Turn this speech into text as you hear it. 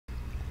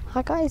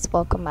Hi guys,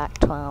 welcome back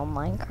to our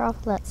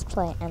Minecraft Let's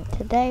Play, and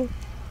today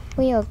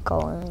we are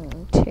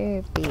going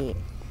to be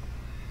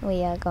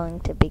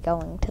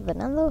going to the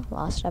Nether.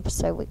 Last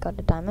episode we got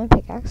a diamond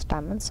pickaxe,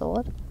 diamond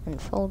sword,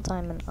 and full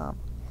diamond armor.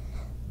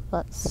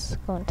 Let's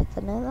go into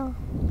the Nether.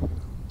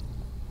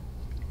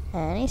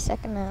 Any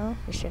second now,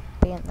 we should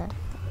be in there.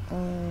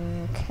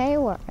 Okay,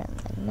 we're in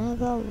the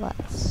Nether.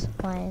 Let's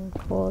find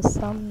for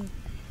some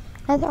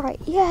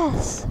netherite.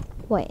 Yes!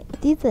 Wait,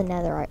 these are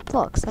netherite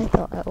blocks. I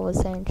thought it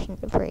was ancient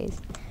debris.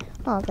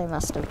 Oh, they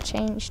must have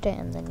changed it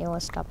in the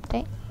newest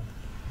update.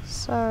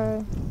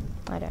 So,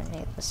 I don't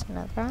need this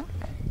netherrack.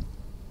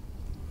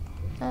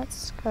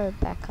 Let's go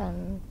back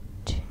to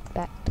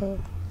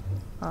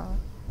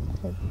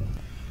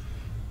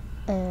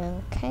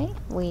okay,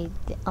 we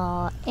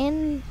are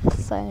in.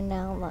 So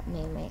now let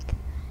me make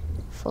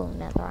full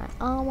netherite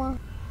armor.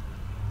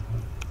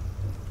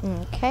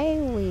 Okay,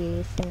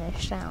 we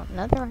finished our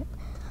netherite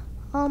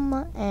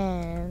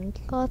and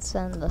let's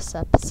end this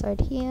episode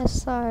here.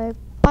 So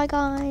bye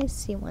guys,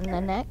 see you in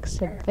the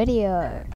next video.